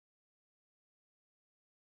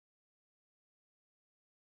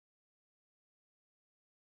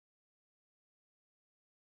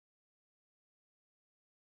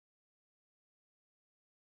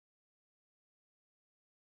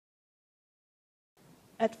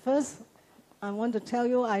At first, I want to tell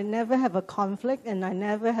you, I never have a conflict and I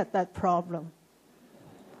never had that problem.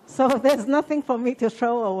 So there's nothing for me to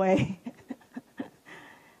throw away.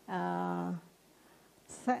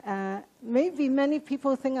 Maybe many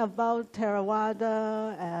people think about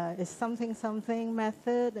Theravada is something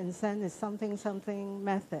method, and Zen is something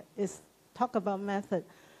method. It's talk about method.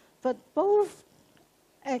 But both,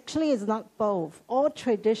 actually it's not both. All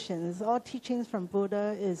traditions, all teachings from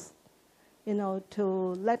Buddha is, to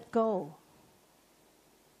let go.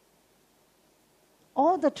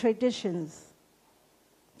 All the traditions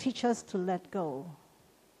teach us to let go.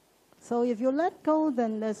 So if you let go,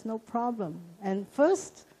 then there's no problem. And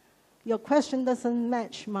first, your question doesn't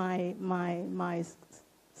match my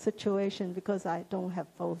situation because I don't have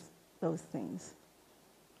both those things.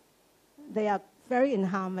 They are very in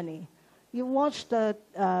harmony. You watch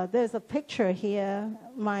there's a picture here,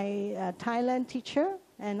 my Thailand teacher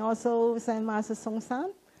and also Zen Master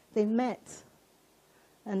Songsan, they met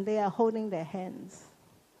and they are holding their hands.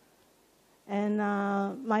 And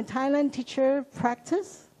my Thailand teacher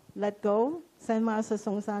practice, let go. Zen Master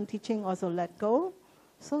Songsan teaching also let go.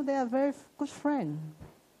 So they are very good friends.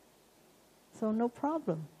 So no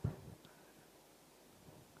problem.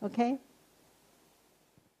 Okay?